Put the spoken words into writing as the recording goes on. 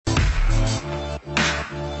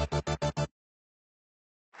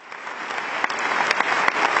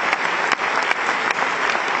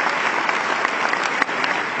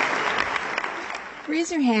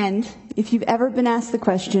Raise your hand if you've ever been asked the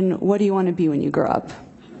question, what do you want to be when you grow up?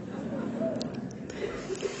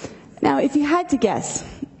 Now, if you had to guess,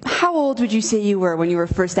 how old would you say you were when you were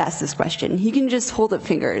first asked this question? You can just hold up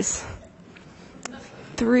fingers.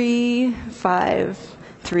 3, 5,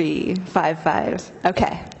 3, 5, 5.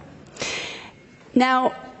 Okay.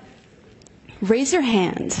 Now, raise your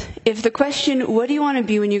hand if the question, what do you want to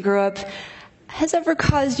be when you grow up, has ever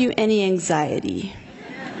caused you any anxiety?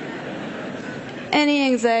 Any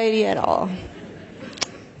anxiety at all?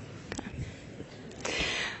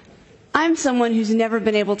 I'm someone who's never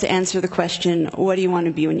been able to answer the question, what do you want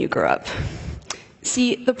to be when you grow up?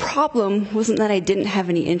 See, the problem wasn't that I didn't have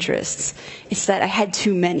any interests. It's that I had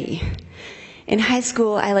too many. In high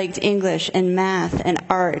school, I liked English and math and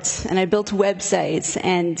art, and I built websites,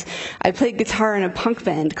 and I played guitar in a punk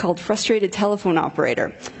band called Frustrated Telephone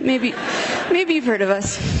Operator. Maybe you've heard of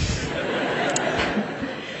us.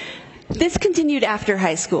 This continued after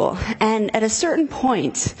high school, and at a certain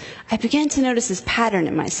point, I began to notice this pattern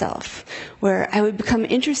in myself, where I would become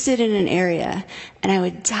interested in an area, and I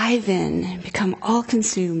would dive in and become all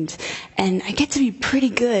consumed, and I get to be pretty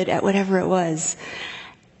good at whatever it was.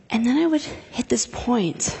 And then I would hit this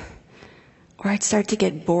point where I'd start to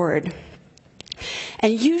get bored.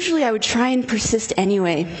 And usually I would try and persist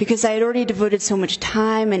anyway, because I had already devoted so much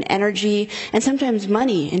time and energy, and sometimes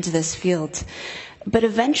money, into this field. But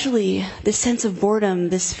eventually, this sense of boredom,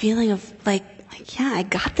 this feeling of like, yeah, I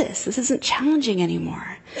got this. This isn't challenging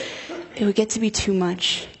anymore. It would get to be too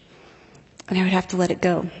much, and I would have to let it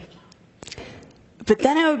go. But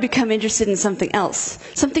then I would become interested in something else,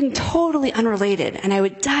 something totally unrelated, and I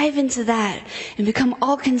would dive into that and become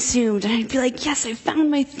all consumed, and I'd be like, yes, I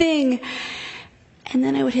found my thing. And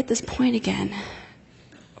then I would hit this point again,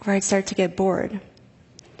 where I'd start to get bored,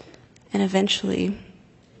 and eventually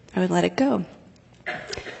I would let it go.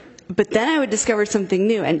 But then I would discover something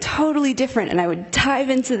new and totally different, and I would dive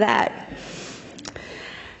into that.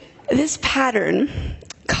 This pattern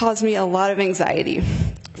caused me a lot of anxiety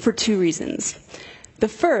for 2 reasons. The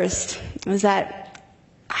first was that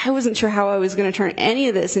I wasn't sure how I was going to turn any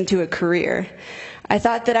of this into a career. I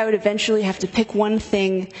thought that I would eventually have to pick one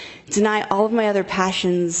thing, deny all of my other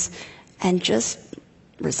passions, and just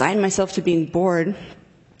resign myself to being bored.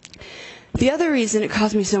 The other reason it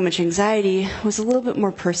caused me so much anxiety was a little bit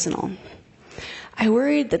more personal. I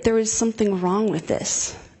worried that there was something wrong with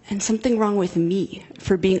this, and something wrong with me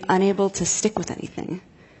for being unable to stick with anything.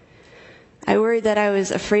 I worried that I was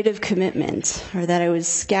afraid of commitment, or that I was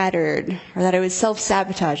scattered, or that I was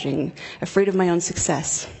self-sabotaging, afraid of my own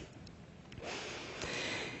success.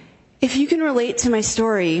 If you can relate to my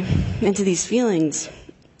story and to these feelings,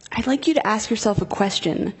 I'd like you to ask yourself a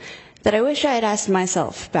question that I wish I had asked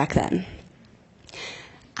myself back then.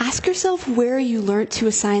 Ask yourself where you learned to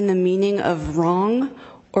assign the meaning of wrong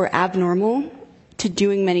or abnormal to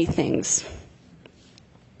doing many things.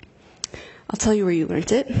 I'll tell you where you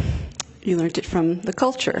learned it. You learned it from the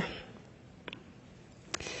culture.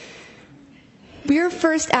 We were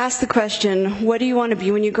first asked the question, what do you want to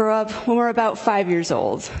be when you grow up, when we're about 5 years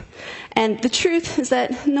old. And the truth is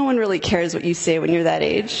that no one really cares what you say when you're that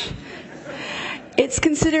age. It's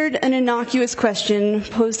considered an innocuous question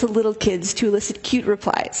posed to little kids to elicit cute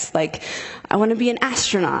replies, like, I want to be an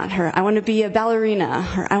astronaut, or I want to be a ballerina,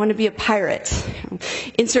 or I want to be a pirate.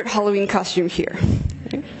 Insert Halloween costume here.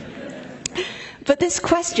 But this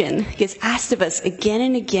question gets asked of us again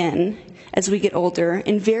and again as we get older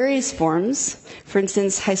in various forms. For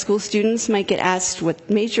instance, high school students might get asked what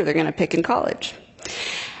major they're going to pick in college.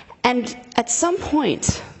 And at some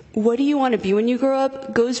point, what do you want to be when you grow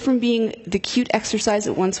up goes from being the cute exercise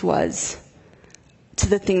it once was to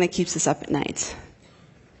the thing that keeps us up at night.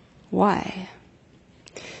 Why?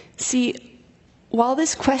 See, while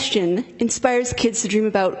this question inspires kids to dream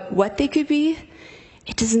about what they could be,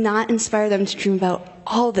 it does not inspire them to dream about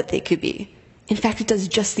all that they could be. In fact, it does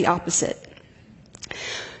just the opposite.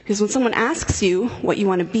 Because when someone asks you what you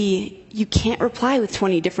want to be, you can't reply with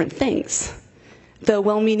 20 different things. The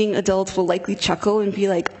well-meaning adult will likely chuckle and be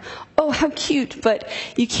like, oh, how cute, but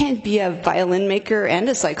you can't be a violin maker and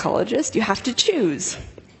a psychologist. You have to choose.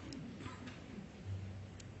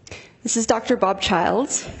 This is Dr. Bob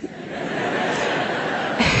Childs.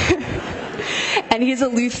 And he's a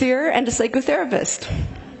luthier and a psychotherapist.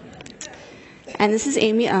 And this is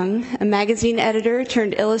Amy Ung, a magazine editor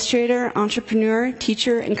turned illustrator, entrepreneur,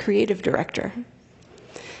 teacher, and creative director.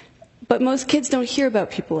 But most kids don't hear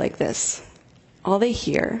about people like this. All they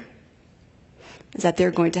hear is that they're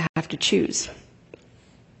going to have to choose.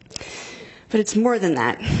 But it's more than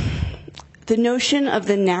that. The notion of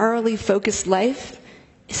the narrowly focused life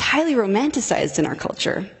is highly romanticized in our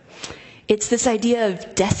culture. It's this idea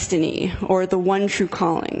of destiny, or the one true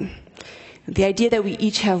calling. The idea that we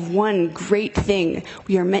each have one great thing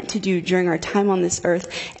we are meant to do during our time on this earth,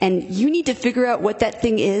 and you need to figure out what that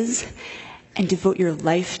thing is and devote your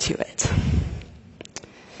life to it.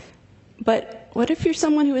 But what if you're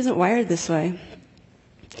someone who isn't wired this way?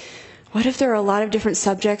 What if there are a lot of different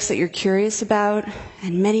subjects that you're curious about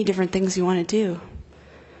and many different things you want to do?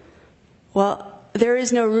 Well, there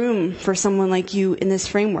is no room for someone like you in this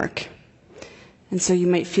framework. And so you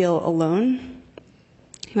might feel alone.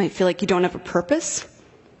 You might feel like you don't have a purpose.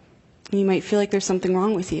 And you might feel like there's something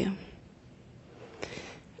wrong with you.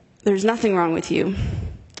 There's nothing wrong with you.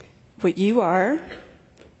 What you are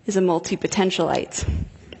is a multi-potentialite.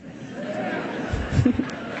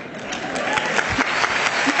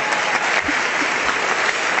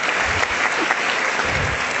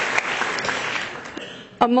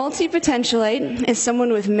 A multi-potentialite is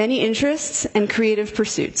someone with many interests and creative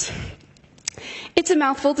pursuits. It's a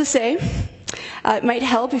mouthful to say. It might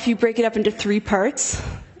help if you break it up into 3 parts: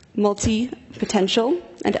 multi-potential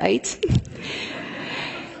and ite.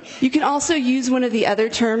 You can also use one of the other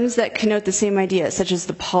terms that connote the same idea, such as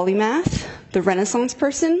the polymath, the Renaissance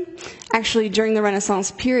person. Actually, during the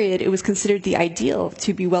Renaissance period, it was considered the ideal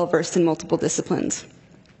to be well-versed in multiple disciplines.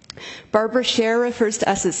 Barbara Scher refers to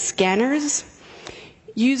us as scanners.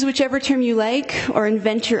 Use whichever term you like, or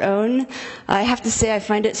invent your own. I have to say I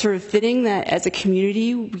find it sort of fitting that as a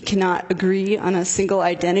community we cannot agree on a single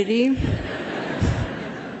identity.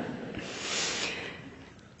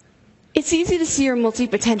 It's easy to see your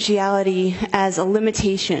multi-potentiality as a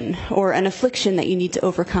limitation or an affliction that you need to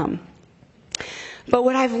overcome. But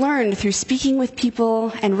what I've learned through speaking with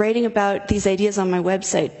people and writing about these ideas on my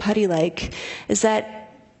website, Putty Like, is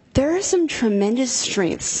that there are some tremendous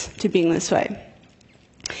strengths to being this way.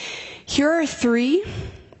 Here are 3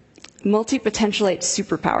 multi-potentialite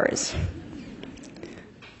superpowers.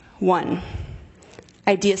 1,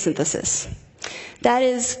 idea synthesis. That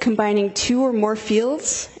is combining 2 or more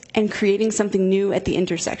fields and creating something new at the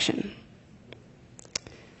intersection.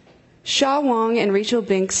 Shaw Wong and Rachel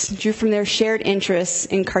Binks drew from their shared interests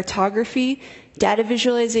in cartography, data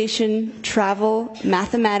visualization, travel,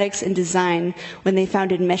 mathematics, and design when they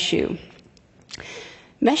founded Meshu.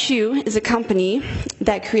 Meshu is a company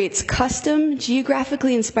that creates custom,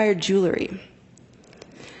 geographically inspired jewelry.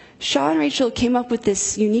 Shaw and Rachel came up with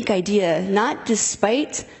this unique idea not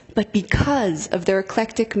despite, but because of their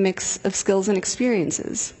eclectic mix of skills and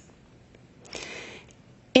experiences.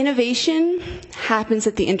 Innovation happens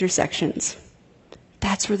at the intersections.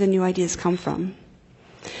 That's where the new ideas come from.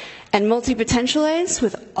 And multi-potentialites,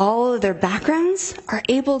 with all of their backgrounds, are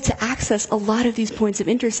able to access a lot of these points of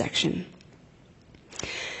intersection.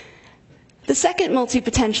 The second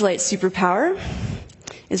multi-potentialite superpower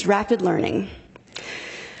is rapid learning.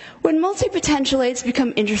 When multi-potentialites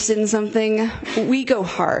become interested in something, we go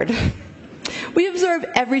hard. We absorb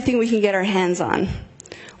everything we can get our hands on.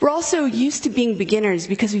 We're also used to being beginners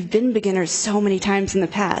because we've been beginners so many times in the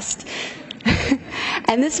past.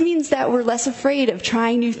 And this means that we're less afraid of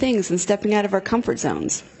trying new things and stepping out of our comfort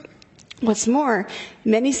zones. What's more,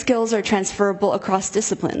 many skills are transferable across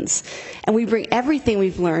disciplines, and we bring everything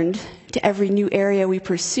we've learned to every new area we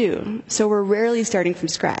pursue, so we're rarely starting from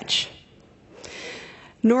scratch.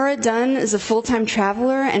 Nora Dunn is a full-time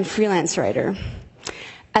traveler and freelance writer.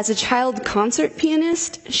 As a child concert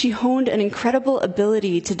pianist, she honed an incredible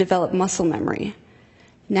ability to develop muscle memory.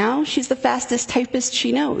 Now she's the fastest typist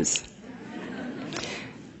she knows.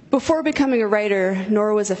 Before becoming a writer,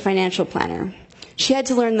 Nora was a financial planner. She had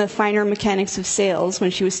to learn the finer mechanics of sales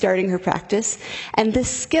when she was starting her practice, and this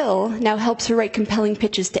skill now helps her write compelling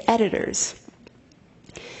pitches to editors.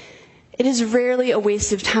 It is rarely a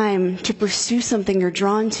waste of time to pursue something you're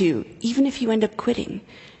drawn to, even if you end up quitting.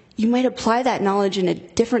 You might apply that knowledge in a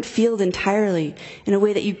different field entirely, in a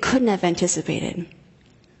way that you couldn't have anticipated.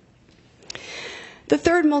 The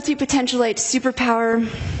third multi-potentialite superpower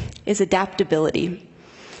is adaptability.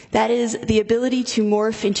 That is the ability to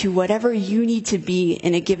morph into whatever you need to be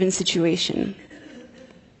in a given situation.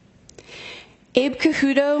 Abe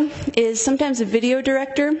Cajudo is sometimes a video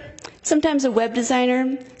director, sometimes a web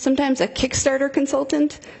designer, sometimes a Kickstarter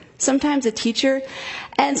consultant, sometimes a teacher,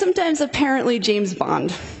 and sometimes apparently James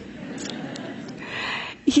Bond.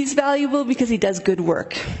 He's valuable because he does good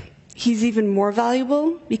work. He's even more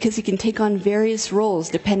valuable because he can take on various roles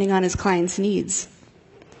depending on his client's needs.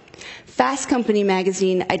 Fast Company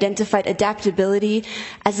magazine identified adaptability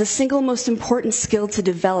as the single most important skill to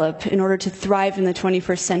develop in order to thrive in the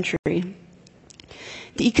 21st century.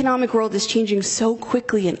 The economic world is changing so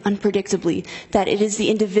quickly and unpredictably that it is the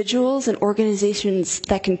individuals and organizations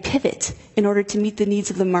that can pivot in order to meet the needs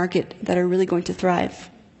of the market that are really going to thrive.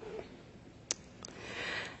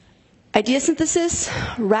 Idea synthesis,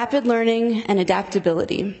 rapid learning, and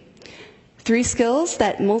adaptability. 3 skills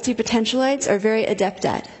that multi-potentialites are very adept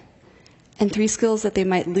at, and 3 skills that they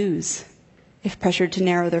might lose if pressured to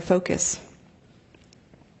narrow their focus.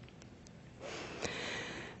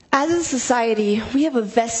 As a society, we have a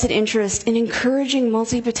vested interest in encouraging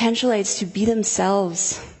multi-potentialites to be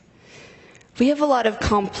themselves. We have a lot of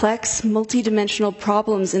complex, multi-dimensional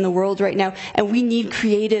problems in the world right now, and we need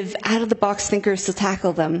creative, out-of-the-box thinkers to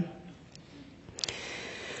tackle them.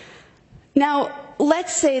 Now,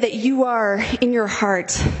 let's say that you are, in your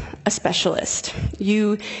heart, a specialist.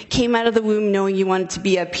 You came out of the womb knowing you wanted to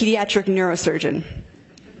be a pediatric neurosurgeon.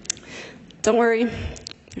 Don't worry,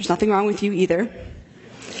 there's nothing wrong with you either.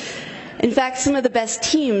 In fact, some of the best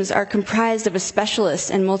teams are comprised of a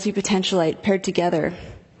specialist and multi-potentialite paired together.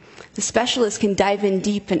 The specialist can dive in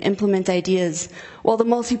deep and implement ideas, while the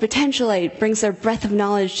multi-potentialite brings their breadth of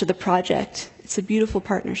knowledge to the project. It's a beautiful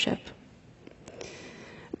partnership.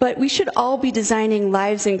 But we should all be designing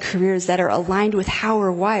lives and careers that are aligned with how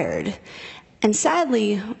we're wired. And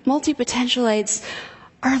sadly, multi-potentialites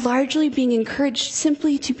are largely being encouraged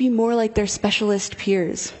simply to be more like their specialist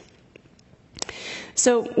peers.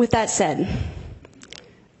 So with that said,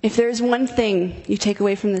 if there's one thing you take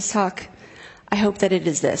away from this talk, I hope that it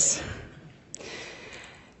is this.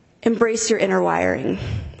 Embrace your inner wiring,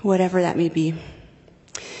 whatever that may be.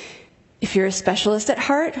 If you're a specialist at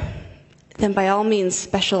heart, then by all means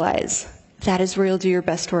specialize. That is where you'll do your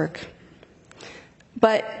best work.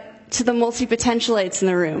 But to the multi-potentialites in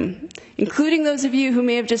the room, including those of you who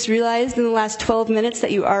may have just realized in the last 12 minutes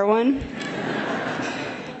that you are one,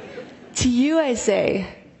 to you I say,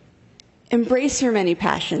 embrace your many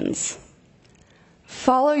passions.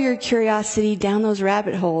 Follow your curiosity down those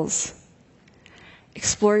rabbit holes.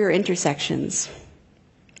 Explore your intersections.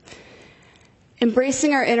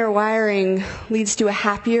 Embracing our inner wiring leads to a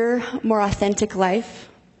happier, more authentic life.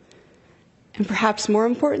 And perhaps more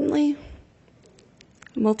importantly,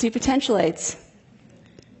 multi-potentialites.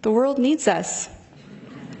 The world needs us.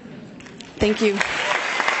 Thank you.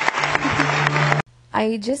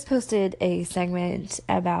 I just posted a segment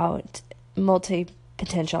about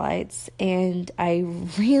multi-potentialites, and I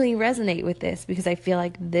really resonate with this because I feel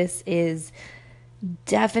like this is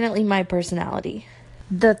definitely my personality.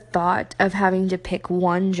 The thought of having to pick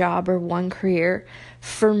one job or one career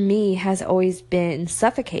for me has always been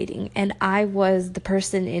suffocating. And I was the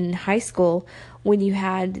person in high school when you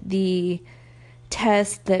had the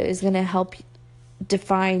test that is going to help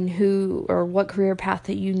define who or what career path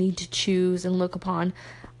that you need to choose and look upon.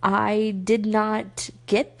 I did not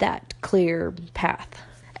get that clear path.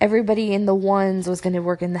 Everybody in the ones was going to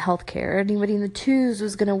work in the healthcare. Anybody in the twos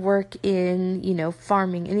was going to work in,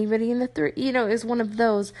 farming. Anybody in the three, is one of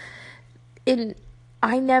those. And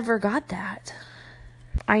I never got that.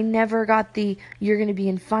 I never got you're going to be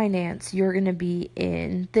in finance, you're going to be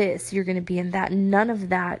in this, you're going to be in that. None of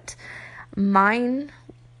that. Mine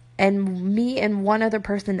and me and one other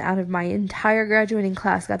person out of my entire graduating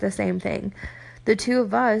class got the same thing. The two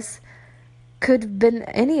of us could have been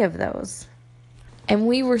any of those. And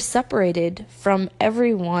we were separated from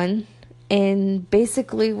everyone, and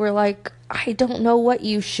basically we're like, I don't know what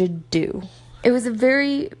you should do. It was a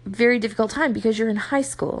very, very difficult time because you're in high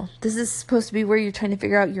school. This is supposed to be where you're trying to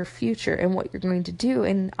figure out your future and what you're going to do.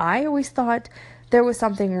 And I always thought there was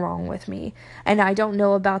something wrong with me. And I don't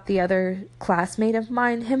know about the other classmate of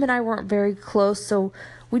mine. Him and I weren't very close, so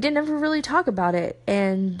we didn't ever really talk about it.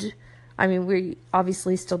 And we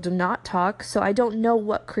obviously still do not talk, so I don't know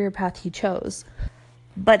what career path he chose.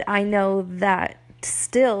 But I know that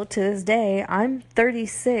still to this day, I'm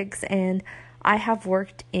 36 and I have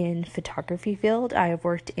worked in photography field. I have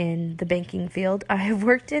worked in the banking field. I have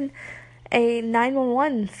worked in a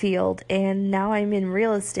 911 field, and now I'm in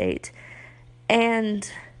real estate.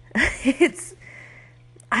 And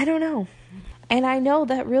I don't know. And I know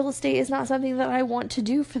that real estate is not something that I want to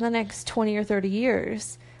do for the next 20 or 30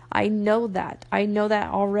 years. I know that. I know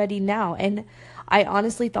that already now. And I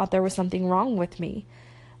honestly thought there was something wrong with me.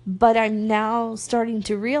 But I'm now starting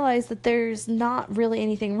to realize that there's not really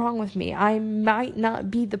anything wrong with me. I might not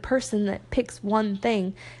be the person that picks one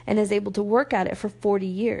thing and is able to work at it for 40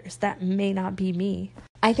 years. That may not be me.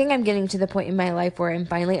 I think I'm getting to the point in my life where I'm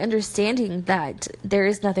finally understanding that there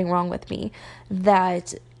is nothing wrong with me.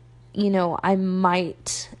 That, I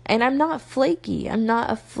might, and I'm not flaky. I'm not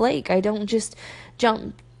a flake. I don't just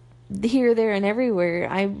jump here, there, and everywhere.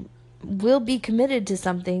 I will be committed to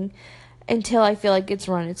something. until I feel like it's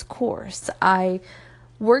run its course. I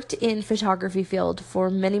worked in photography field for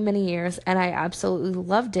many, many years, and I absolutely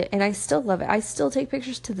loved it, and I still love it. I still take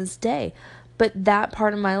pictures to this day, but that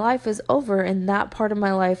part of my life is over, and that part of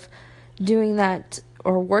my life doing that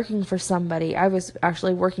or working for somebody, I was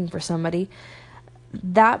actually working for somebody,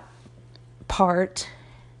 that part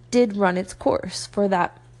did run its course for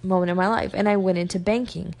that moment in my life. And I went into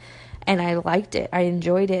banking, and I liked it, I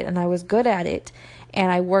enjoyed it, and I was good at it,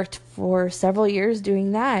 and I worked for several years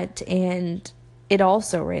doing that, and it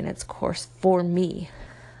also ran its course for me.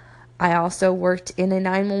 I also worked in a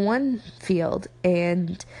 911 field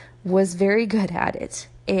and was very good at it,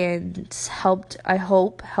 and helped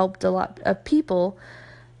a lot of people.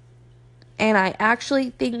 And I actually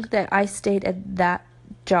think that I stayed at that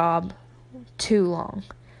job too long,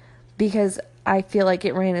 because I feel like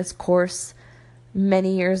it ran its course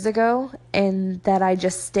many years ago, and that I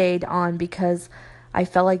just stayed on because I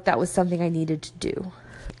felt like that was something I needed to do,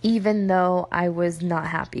 even though I was not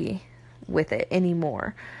happy with it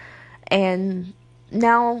anymore. And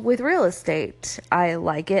now with real estate, I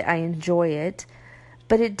like it, I enjoy it,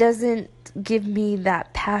 but it doesn't give me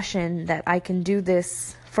that passion that I can do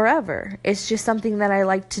this forever. It's just something that I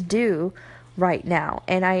like to do right now,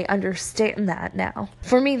 and I understand that now.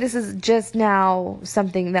 For me, this is just now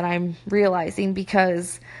something that I'm realizing,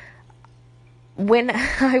 because when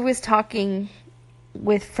I was talking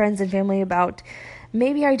with friends and family about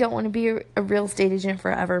maybe I don't want to be a real estate agent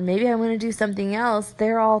forever, maybe I want to do something else,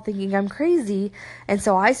 they're all thinking I'm crazy, and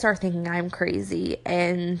so I start thinking I'm crazy,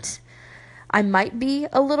 and I might be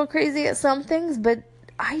a little crazy at some things, but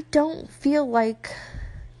I don't feel like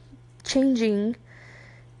changing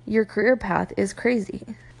your career path is crazy.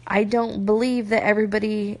 I don't believe that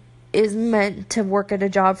everybody is meant to work at a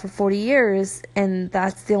job for 40 years and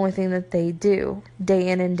that's the only thing that they do day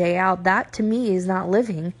in and day out. That to me is not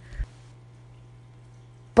living.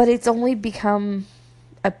 But it's only become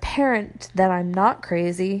apparent that I'm not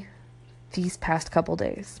crazy these past couple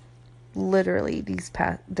days. Literally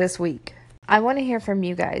this week. I want to hear from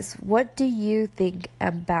you guys. What do you think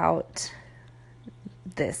about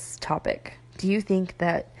this topic? Do you think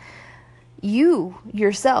that you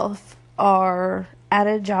yourself are at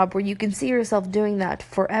a job where you can see yourself doing that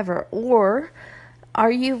forever? Or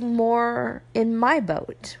are you more in my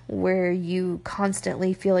boat, where you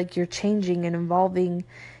constantly feel like you're changing and evolving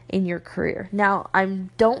in your career? Now, I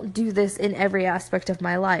don't do this in every aspect of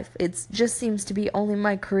my life. It just seems to be only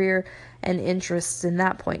my career and interests in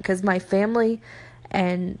that point, because my family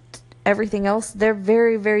and everything else, they're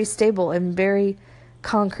very, very stable and very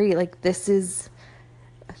concrete. Like, there's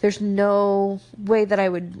no way that I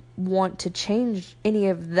would want to change any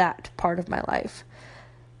of that part of my life.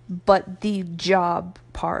 But the job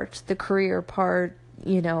part, the career part,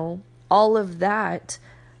 all of that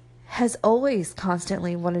has always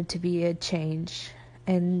constantly wanted to be a change.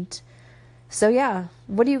 And so, yeah,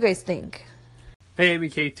 what do you guys think? Hey, Amy,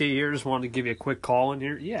 KT here. Just wanted to give you a quick call in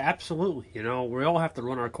here. Yeah, absolutely. We all have to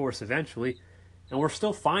run our course eventually, and we're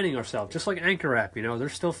still finding ourselves, just like Anchor App. They're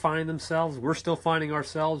still finding themselves, we're still finding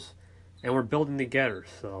ourselves, and we're building together.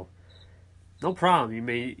 So, no problem.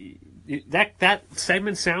 That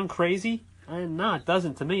segment sound crazy? No, it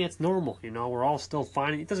doesn't. To me, it's normal. We're all still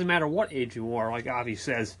finding. It doesn't matter what age you are. Like Avi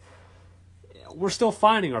says, we're still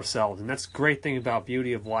finding ourselves, and that's the great thing about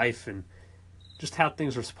beauty of life and just how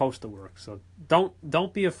things are supposed to work. So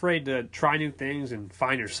don't be afraid to try new things and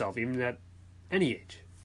find yourself, even at any age.